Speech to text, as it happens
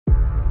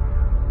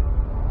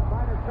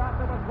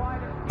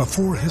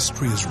Before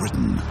history is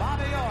written,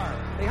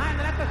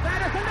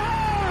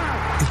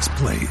 it's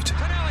played.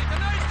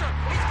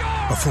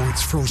 Before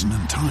it's frozen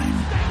in time,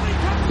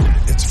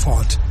 it's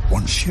fought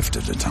one shift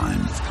at a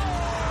time.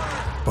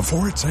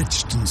 Before it's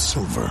etched in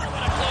silver,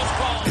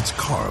 it's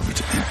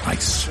carved in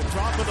ice.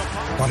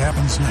 What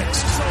happens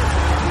next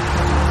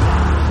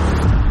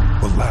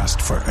will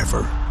last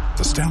forever.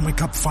 The Stanley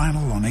Cup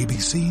Final on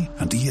ABC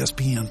and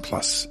ESPN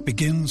Plus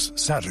begins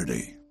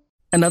Saturday.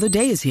 Another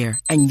day is here,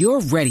 and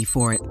you're ready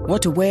for it.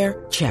 What to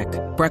wear? Check.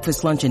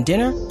 Breakfast, lunch, and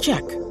dinner?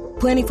 Check.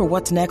 Planning for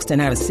what's next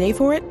and how to save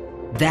for it?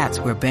 That's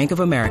where Bank of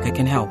America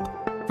can help.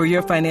 For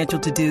your financial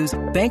to-dos,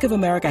 Bank of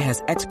America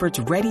has experts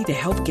ready to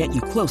help get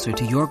you closer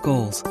to your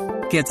goals.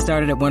 Get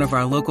started at one of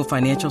our local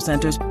financial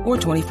centers or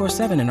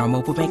 24/7 in our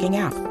mobile banking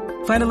app.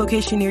 Find a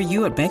location near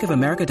you at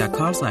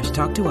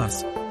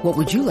bankofamerica.com/talktous. What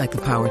would you like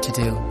the power to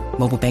do?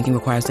 Mobile banking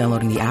requires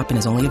downloading the app and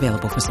is only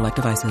available for select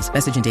devices.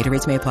 Message and data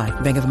rates may apply.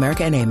 Bank of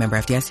America N.A., member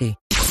FDIC.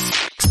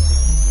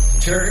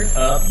 Turn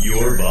up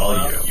your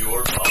volume.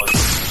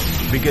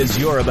 Because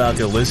you're about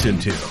to listen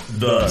to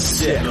The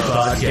Sick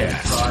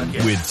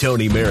Podcast with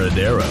Tony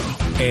Marinaro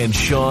and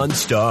Sean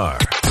Starr.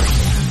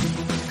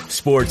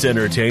 Sports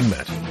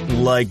entertainment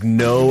like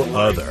no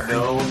other.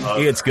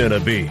 It's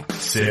gonna be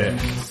sick.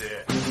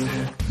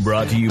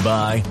 Brought to you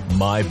by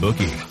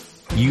MyBookie.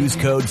 Use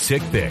code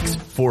SICKPICS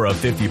for a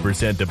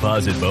 50%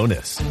 deposit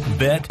bonus.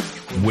 Bet,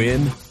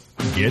 win,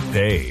 get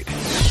paid.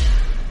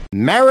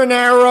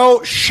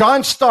 Marinaro,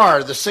 Sean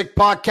Starr, The Sick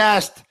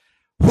Podcast,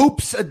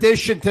 Hoops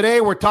edition.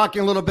 Today we're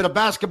talking a little bit of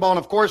basketball, and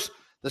of course,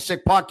 The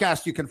Sick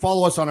Podcast. You can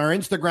follow us on our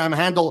Instagram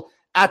handle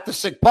at The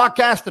Sick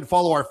Podcast and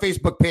follow our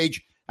Facebook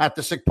page at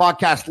The Sick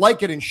Podcast.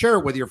 Like it and share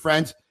it with your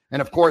friends.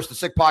 And of course, The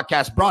Sick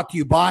Podcast brought to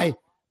you by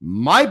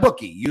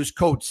MyBookie. Use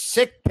code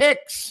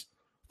SICKPICS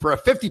for a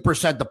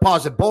 50%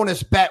 deposit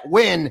bonus. Bet,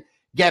 win,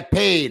 get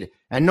paid.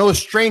 And no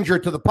stranger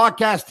to the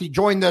podcast, he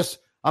joined us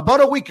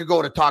about a week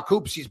ago to talk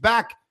hoops. He's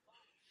back.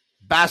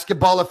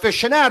 Basketball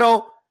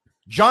aficionado,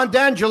 John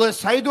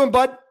D'Angelis. How you doing,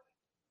 bud?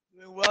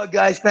 Doing well,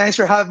 guys. Thanks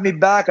for having me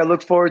back. I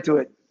look forward to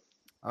it.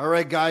 All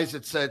right, guys.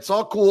 It's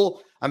all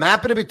cool. I'm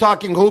happy to be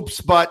talking hoops,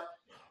 but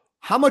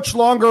how much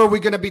longer are we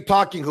going to be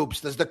talking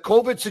hoops? Does the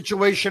COVID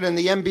situation in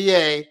the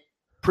NBA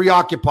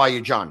preoccupy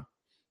you, John?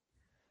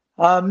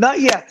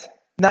 Not yet,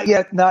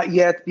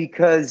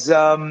 because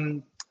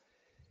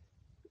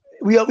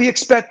we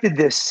expected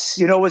this.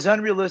 You know, it was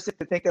unrealistic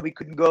to think that we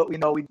couldn't go. You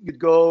know, we'd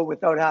go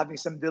without having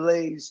some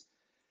delays.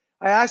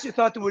 I actually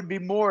thought there would be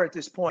more at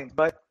this point,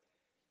 but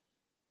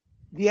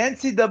the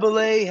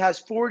NCAA has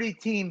 40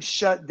 teams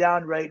shut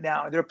down right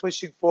now, and they're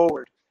pushing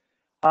forward.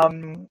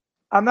 I'm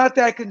not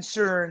that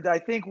concerned. I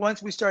think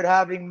once we start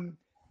having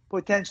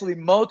potentially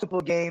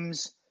multiple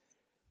games,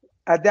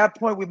 at that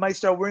point we might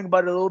start worrying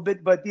about it a little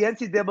bit. But the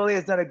NCAA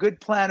has done a good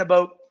plan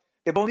about,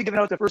 they've only given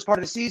out the first part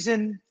of the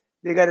season.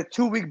 They got a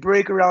 2-week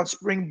break around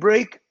spring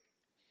break,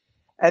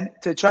 and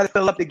to try to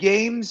fill up the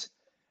games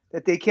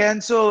that they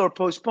cancel or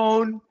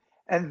postpone,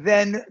 and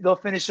then they'll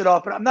finish it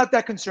off. But I'm not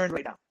that concerned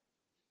right now.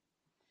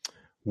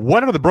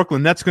 What are the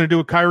Brooklyn Nets going to do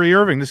with Kyrie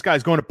Irving? This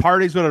guy's going to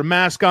parties with a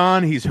mask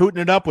on. He's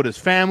hooting it up with his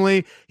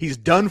family. He's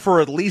done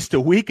for at least a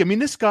week. I mean,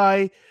 this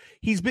guy,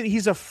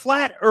 he's a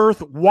flat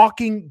earth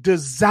walking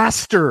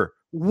disaster.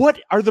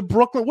 What are the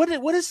Brooklyn?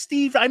 What is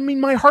Steve? I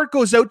mean, my heart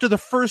goes out to the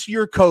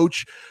first-year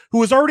coach who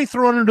was already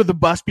thrown under the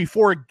bus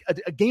before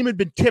a game had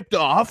been tipped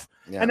off.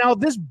 Yeah. And now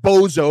this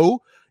bozo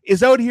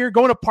is out here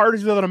going to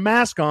parties without a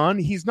mask on.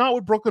 He's not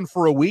with Brooklyn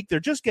for a week. They're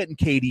just getting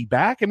KD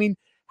back. I mean,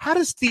 how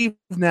does Steve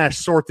Nash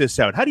sort this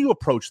out? How do you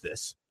approach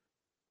this?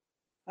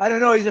 I don't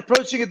know. He's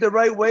approaching it the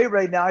right way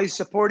right now. He's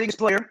supporting his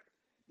player.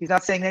 He's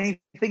not saying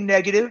anything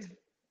negative.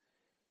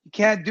 You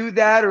can't do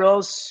that, or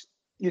else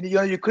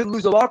you could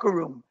lose the locker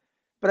room.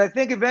 But I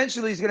think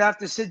eventually he's going to have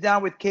to sit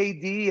down with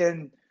KD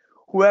and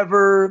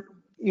whoever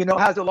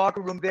has the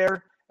locker room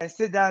there and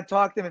sit down and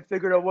talk to them and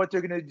figure out what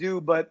they're going to do.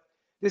 But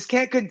this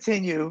can't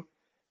continue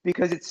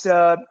because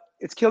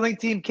it's killing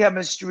team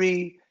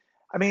chemistry.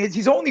 I mean,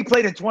 he's only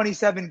played in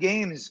 27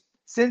 games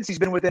since he's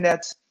been with the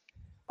Nets.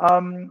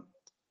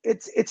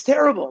 It's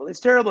terrible. It's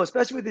terrible,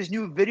 especially with this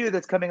new video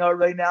that's coming out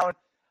right now.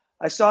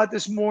 I saw it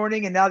this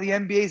morning, and now the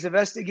NBA is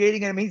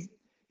investigating. I mean,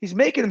 he's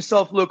making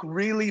himself look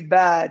really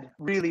bad,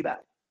 really bad.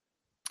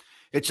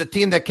 It's a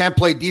team that can't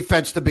play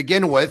defense to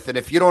begin with, and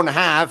if you don't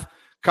have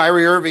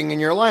Kyrie Irving in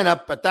your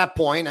lineup at that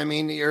point, I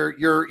mean,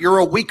 you're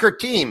a weaker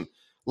team.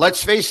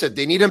 Let's face it.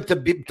 They need him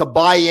to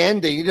buy in.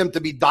 They need him to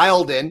be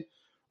dialed in.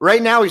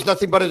 Right now, he's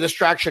nothing but a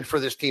distraction for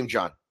this team,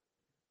 John.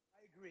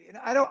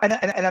 I agree,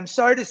 and I'm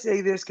sorry to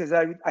say this because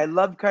I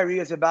love Kyrie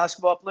as a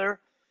basketball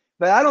player,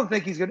 but I don't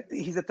think he's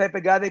the type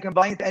of guy that can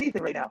buy into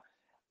anything right now.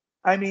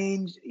 I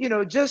mean,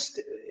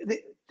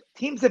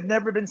 teams have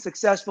never been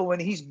successful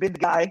when he's been the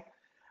guy.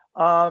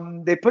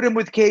 They put him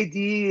with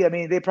KD. I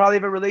mean, they probably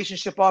have a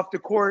relationship off the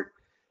court.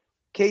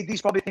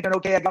 KD's probably thinking,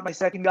 okay, I got my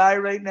second guy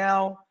right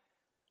now.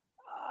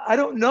 I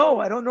don't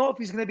know if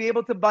he's going to be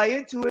able to buy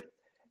into it.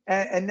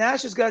 And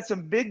Nash has got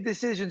some big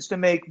decisions to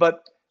make.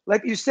 But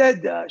like you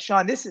said,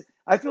 Sean,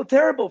 I feel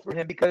terrible for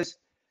him because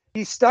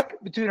he's stuck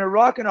between a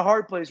rock and a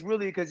hard place,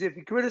 really, because if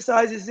he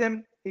criticizes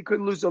him, he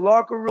could lose the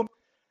locker room.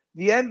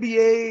 The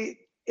NBA,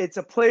 it's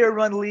a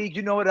player-run league.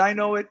 You know it. I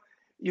know it.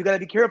 You got to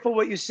be careful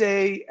what you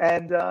say,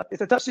 and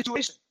it's a tough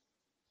situation.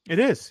 It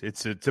is.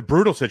 It's a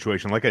brutal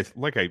situation. Like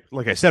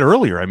I said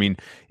earlier. I mean,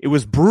 it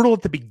was brutal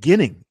at the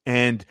beginning,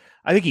 and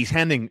I think he's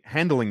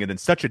handling it in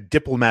such a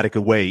diplomatic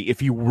way. If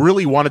he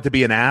really wanted to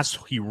be an ass,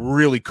 he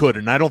really could,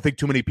 and I don't think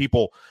too many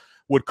people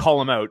would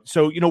call him out.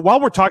 So,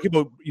 while we're talking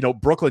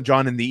about Brooklyn,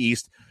 John, in the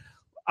East,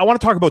 I want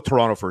to talk about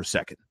Toronto for a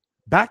second.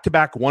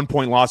 Back-to-back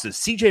 1-point losses.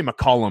 CJ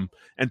McCollum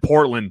and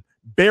Portland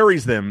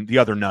buries them the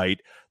other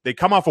night. They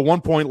come off a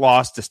 1-point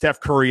loss to Steph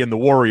Curry and the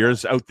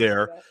Warriors out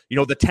there.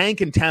 The tank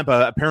in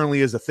Tampa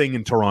apparently is a thing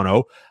in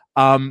Toronto.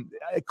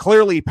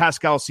 Clearly,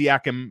 Pascal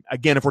Siakam,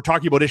 again, if we're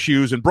talking about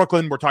issues in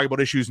Brooklyn, we're talking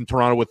about issues in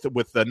Toronto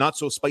with the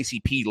not-so-spicy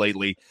P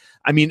lately.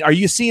 I mean, are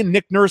you seeing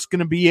Nick Nurse going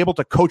to be able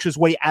to coach his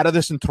way out of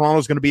this, and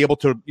Toronto's going to be able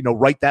to,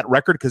 right that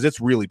record? Because it's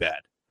really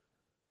bad.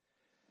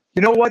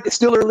 You know what? It's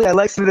still early. I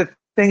like some of the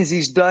things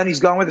he's done. He's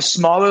gone with a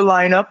smaller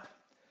lineup.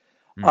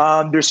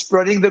 They're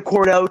spreading the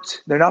court out.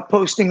 They're not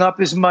posting up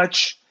as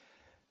much.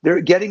 They're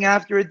getting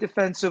after it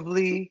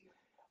defensively.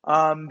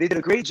 They did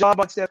a great job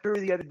on Steph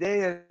Curry the other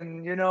day,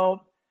 and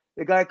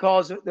the guy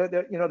calls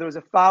there was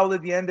a foul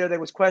at the end there that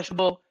was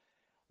questionable.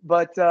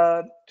 But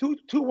two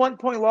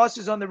 1-point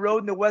losses on the road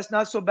in the West,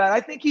 not so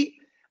bad.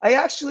 I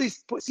actually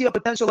see a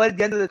potential light at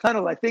the end of the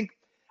tunnel. I think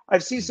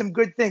I've seen some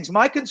good things.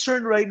 My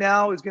concern right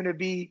now is going to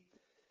be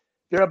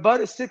they're about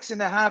a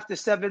 6.5 to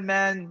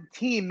 7-man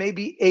team,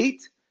 maybe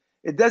 8.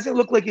 It doesn't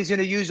look like he's going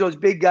to use those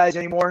big guys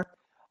anymore.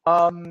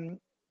 Can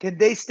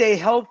they stay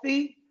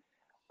healthy?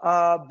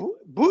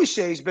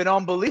 Boucher's been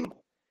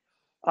unbelievable.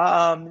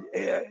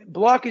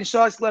 Blocking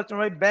shots left and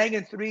right,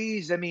 banging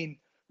threes. I mean,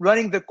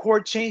 running the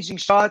court, changing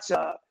shots.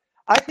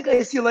 I think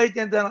I see light at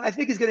the end of the tunnel. I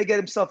think he's going to get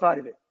himself out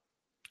of it.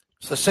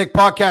 It's the Sick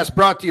Podcast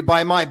brought to you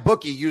by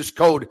MyBookie. Use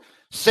code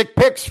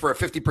SickPicks for a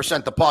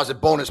 50% deposit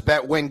bonus.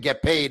 Bet, win,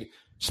 get paid.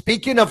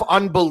 Speaking of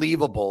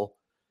unbelievable,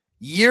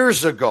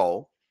 years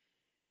ago,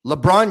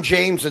 LeBron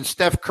James and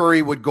Steph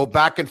Curry would go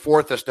back and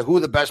forth as to who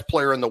the best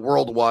player in the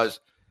world was.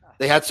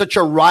 They had such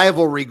a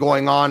rivalry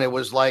going on. It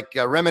was like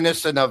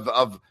reminiscent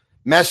of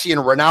Messi and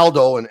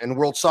Ronaldo and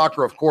world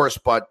soccer, of course,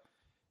 but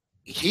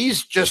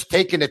he's just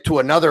taken it to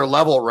another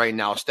level right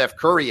now. Steph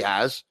Curry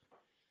has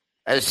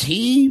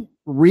he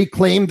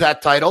reclaimed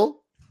that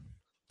title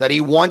that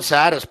he once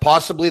had as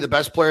possibly the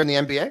best player in the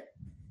NBA?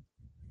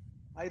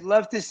 I'd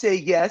love to say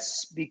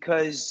yes,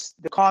 because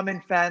the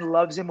common fan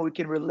loves him. We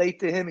can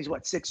relate to him. He's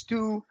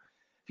 6'2".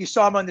 If you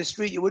saw him on the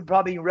street, you would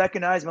probably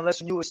recognize him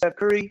unless you knew it was Steph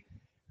Curry.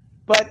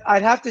 But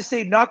I'd have to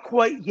say not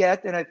quite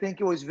yet, and I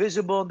think it was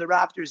visible in the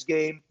Raptors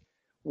game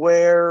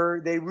where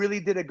they really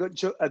did a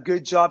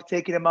good job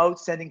taking him out,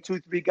 sending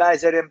 2-3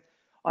 guys at him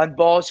on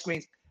ball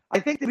screens. I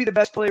think to be the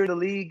best player in the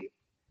league,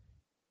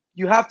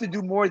 you have to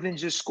do more than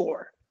just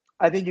score.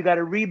 I think you got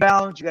to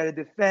rebound, you got to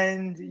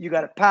defend, you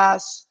got to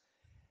pass.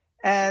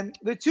 And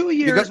the 2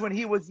 years when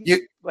he was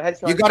you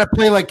got to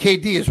play like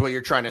KD is what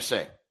you're trying to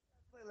say.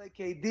 Play like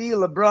KD,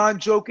 LeBron,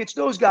 Jokic,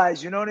 those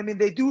guys. You know what I mean?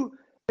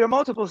 They're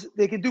multiple.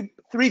 They can do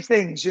 3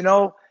 things.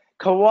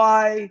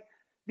 Kawhi.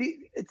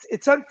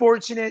 It's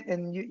unfortunate,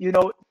 and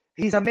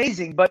he's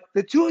amazing. But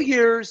the 2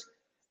 years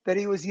that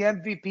he was the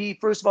MVP,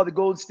 first of all, the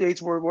Golden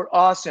States were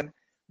awesome.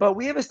 But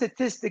we have a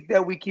statistic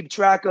that we keep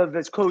track of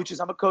as coaches.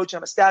 I'm a coach.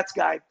 I'm a stats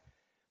guy.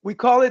 We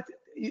call it.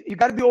 You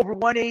got to be over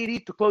 180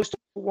 to close to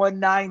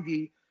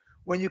 190.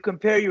 When you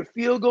compare your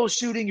field goal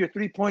shooting, your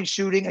 3-point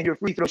shooting, and your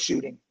free throw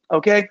shooting,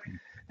 okay?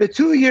 The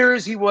 2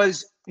 years he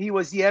was the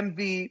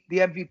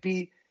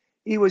MVP.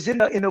 He was in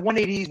the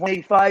 180s,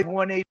 185,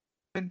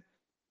 187.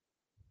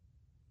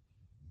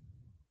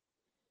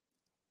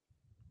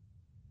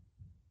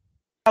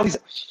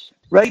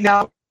 Right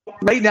now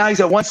he's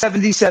at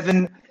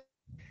 177,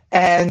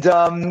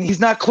 and he's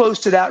not close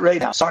to that right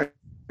now. Sorry.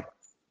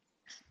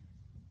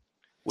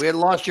 We had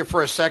lost you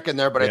for a second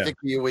there, but I think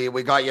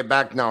we got you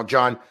back now,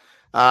 John.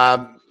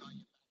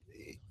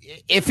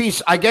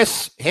 If I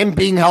guess him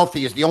being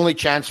healthy is the only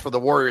chance for the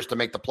Warriors to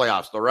make the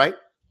playoffs, though, right?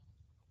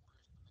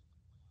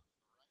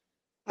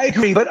 I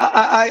agree, but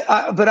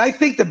I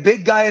think the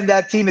big guy in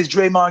that team is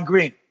Draymond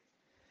Green.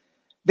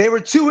 They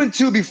were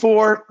 2-2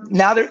 before.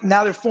 Now they're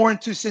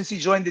 4-2 since he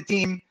joined the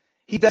team.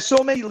 He does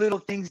so many little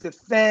things: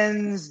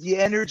 defends, the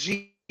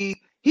energy.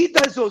 He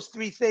does those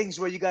 3 things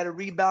where you got to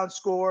rebound,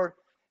 score,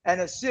 and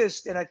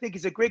assist. And I think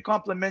he's a great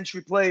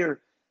complementary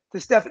player to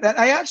Steph. And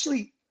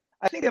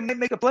I think they might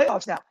make the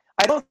playoffs now.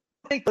 I don't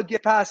think they'll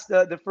get past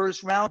the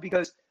first round,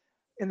 because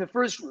in the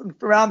first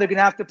round they're going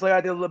to have to play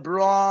either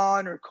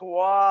LeBron or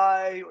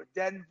Kawhi or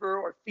Denver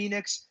or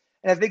Phoenix.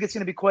 And I think it's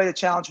going to be quite a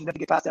challenge for them to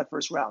get past that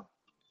first round.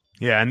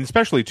 Yeah, and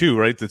especially too,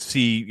 right, to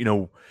see,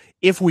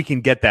 if we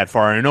can get that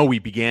far. I know we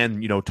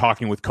began,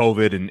 talking with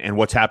COVID and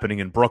what's happening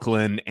in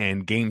Brooklyn,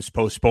 and games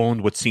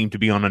postponed, what seem to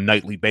be on a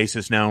nightly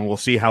basis now, and we'll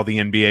see how the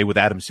NBA with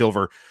Adam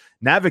Silver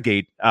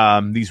navigate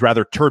these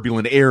rather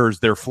turbulent airs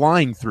they're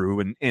flying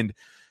through, and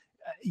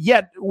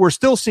yet we're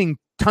still seeing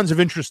tons of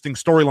interesting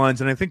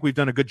storylines, and I think we've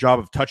done a good job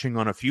of touching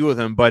on a few of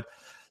them. But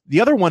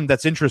the other one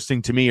that's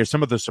interesting to me are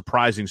some of the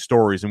surprising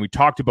stories, and we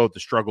talked about the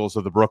struggles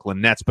of the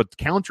Brooklyn Nets. But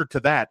counter to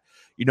that,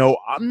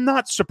 I'm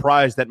not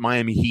surprised that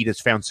Miami Heat has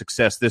found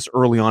success this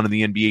early on in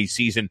the NBA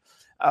season.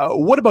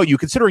 What about you,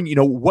 considering,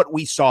 what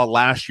we saw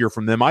last year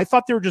from them? I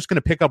thought they were just going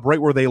to pick up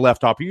right where they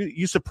left off. Are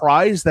you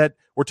surprised that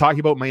we're talking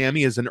about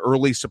Miami as an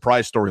early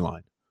surprise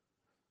storyline?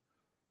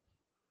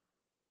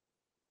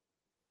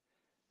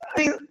 I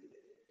mean,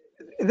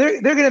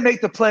 they're going to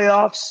make the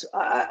playoffs.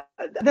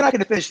 They're not going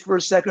to finish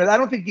first, second. I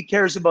don't think he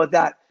cares about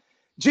that.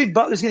 Jimmy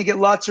Butler's going to get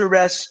lots of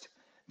rest.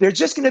 They're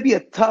just going to be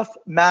a tough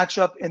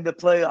matchup in the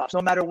playoffs,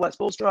 no matter what.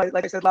 Spoelstra,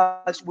 like I said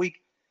last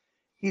week,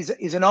 he's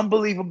an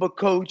unbelievable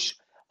coach.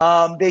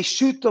 They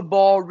shoot the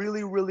ball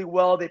really, really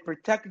well. They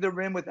protect the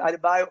rim with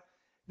Adebayo.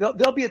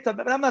 They'll be a tough,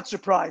 but I'm not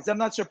surprised. I'm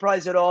not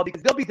surprised at all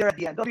because they'll be there at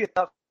the end. They'll be a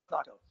tough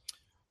knockout.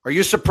 Are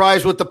you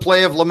surprised with the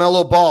play of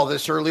Lamelo Ball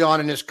this early on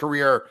in his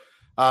career,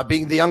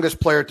 being the youngest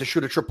player to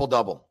shoot a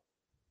triple-double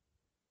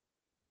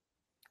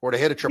or to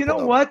hit a triple-double?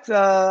 You know what?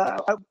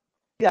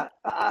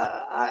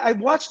 I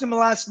watched him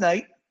last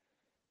night,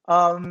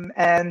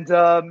 and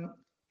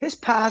his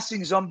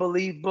passing is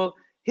unbelievable.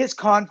 His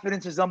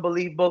confidence is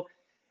unbelievable.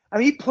 I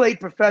mean, he played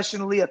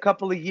professionally a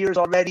couple of years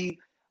already.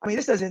 I mean,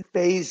 this doesn't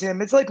faze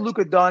him. It's like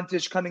Luka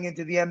Doncic coming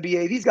into the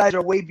NBA. These guys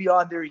are way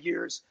beyond their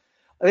years.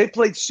 They've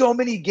played so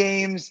many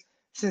games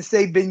since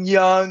they've been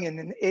young and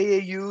in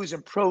AAUs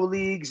and pro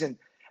leagues and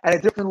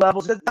at different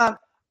levels.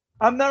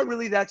 I'm not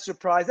really that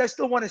surprised. I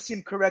still want to see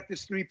him correct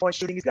his three-point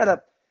shooting. He's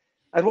got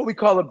what we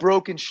call a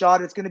broken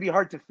shot. It's going to be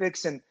hard to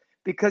fix, and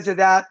because of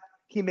that,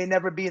 he may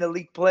never be an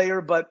elite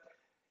player, but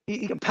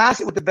he can pass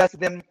it with the best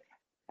of them.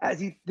 As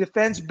he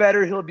defends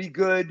better, he'll be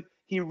good.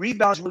 He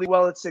rebounds really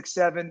well at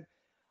 6'7".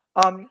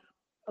 A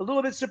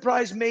little bit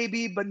surprised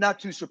maybe, but not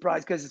too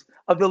surprised because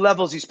of the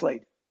levels he's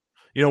played.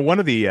 One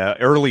of the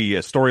early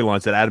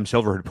storylines that Adam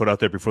Silver had put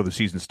out there before the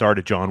season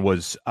started, John,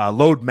 was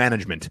load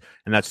management,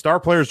 and that star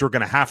players were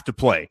going to have to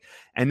play.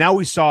 And now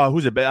we saw,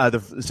 the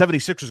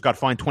 76ers got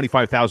fined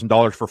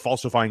 $25,000 for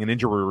falsifying an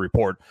injury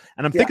report.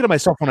 And I'm thinking to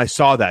myself when I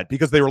saw that,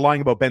 because they were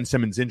lying about Ben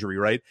Simmons' injury,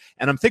 right?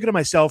 And I'm thinking to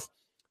myself,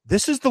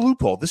 this is the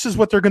loophole. This is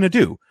what they're going to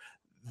do.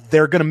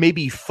 They're going to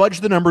maybe fudge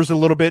the numbers a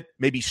little bit,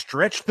 maybe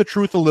stretch the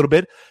truth a little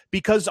bit,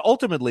 because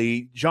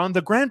ultimately, John,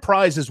 the grand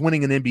prize is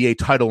winning an NBA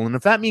title. And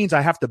if that means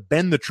I have to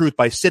bend the truth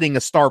by sitting a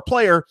star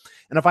player,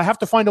 and if I have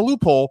to find a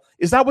loophole,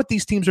 is that what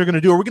these teams are going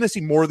to do? Are we going to see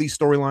more of these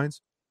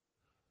storylines?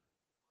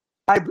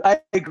 I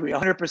agree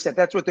 100%.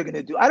 That's what they're going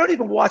to do. I don't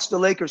even watch the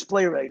Lakers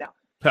play right now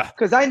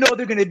because I know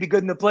they're going to be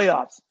good in the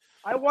playoffs.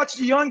 I watch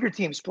the younger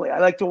teams play. I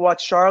like to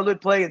watch Charlotte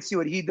play and see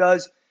what he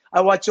does. I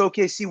watch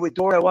OKC with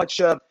Dort. I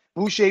watch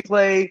Boucher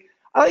play.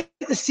 I like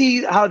to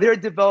see how they're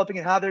developing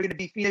and how they're going to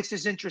be. Phoenix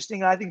is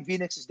interesting. I think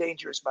Phoenix is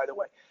dangerous, by the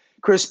way.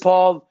 Chris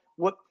Paul,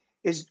 what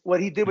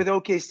he did with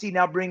OKC,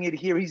 now bringing it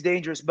here, he's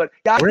dangerous. But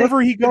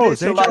wherever he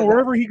goes,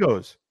 wherever he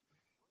goes.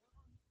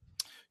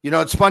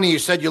 It's funny you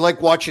said you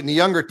like watching the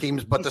younger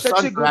teams, but the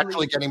Suns are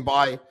actually getting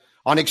by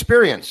on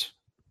experience.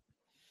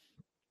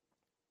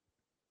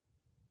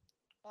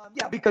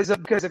 Because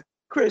of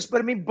Chris.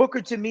 But I mean,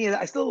 Booker, to me,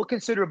 I still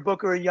consider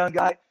Booker a young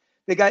guy.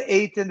 They got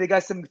Ayton, they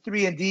got some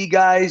 3-and-D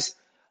guys.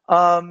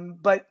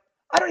 But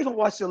I don't even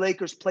watch the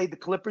Lakers play the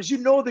Clippers. They're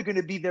going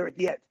to be there at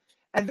the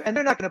end, and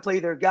they're not going to play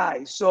their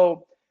guys.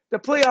 So the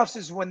playoffs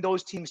is when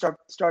those teams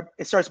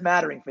it starts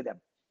mattering for them.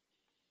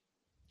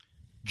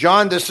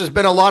 John, this has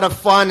been a lot of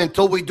fun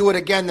until we do it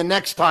again the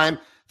next time.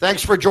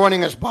 Thanks for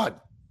joining us, bud.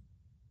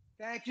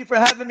 Thank you for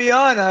having me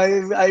on.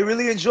 I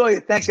really enjoy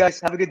it. Thanks, guys.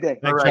 Have a good day.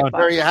 All right,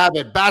 there you have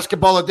it.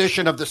 Basketball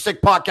edition of the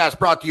Sick Podcast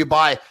brought to you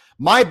by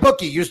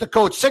MyBookie. Use the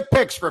code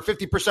SickPicks for a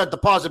 50%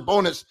 deposit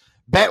bonus.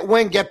 Bet,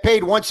 win, get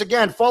paid. Once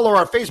again, follow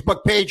our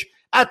Facebook page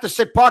at the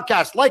Sick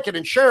Podcast. Like it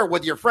and share it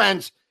with your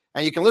friends.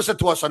 And you can listen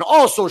to us on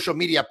all social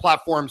media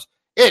platforms.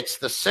 It's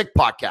the Sick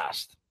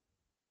Podcast.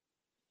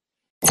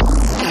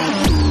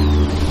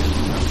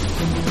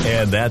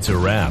 And that's a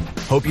wrap.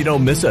 Hope you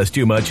don't miss us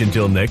too much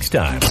until next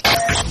time.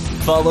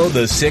 Follow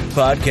the Sick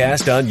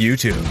Podcast on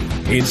YouTube,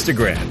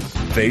 Instagram,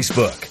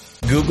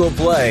 Facebook, Google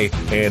Play,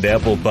 and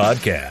Apple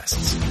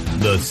Podcasts.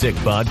 The Sick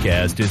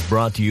Podcast is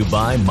brought to you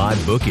by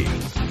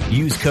MyBookie.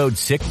 Use code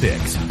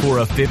SickPicks for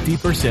a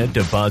 50%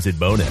 deposit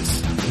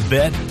bonus.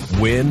 Bet,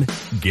 win,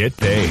 get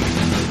paid.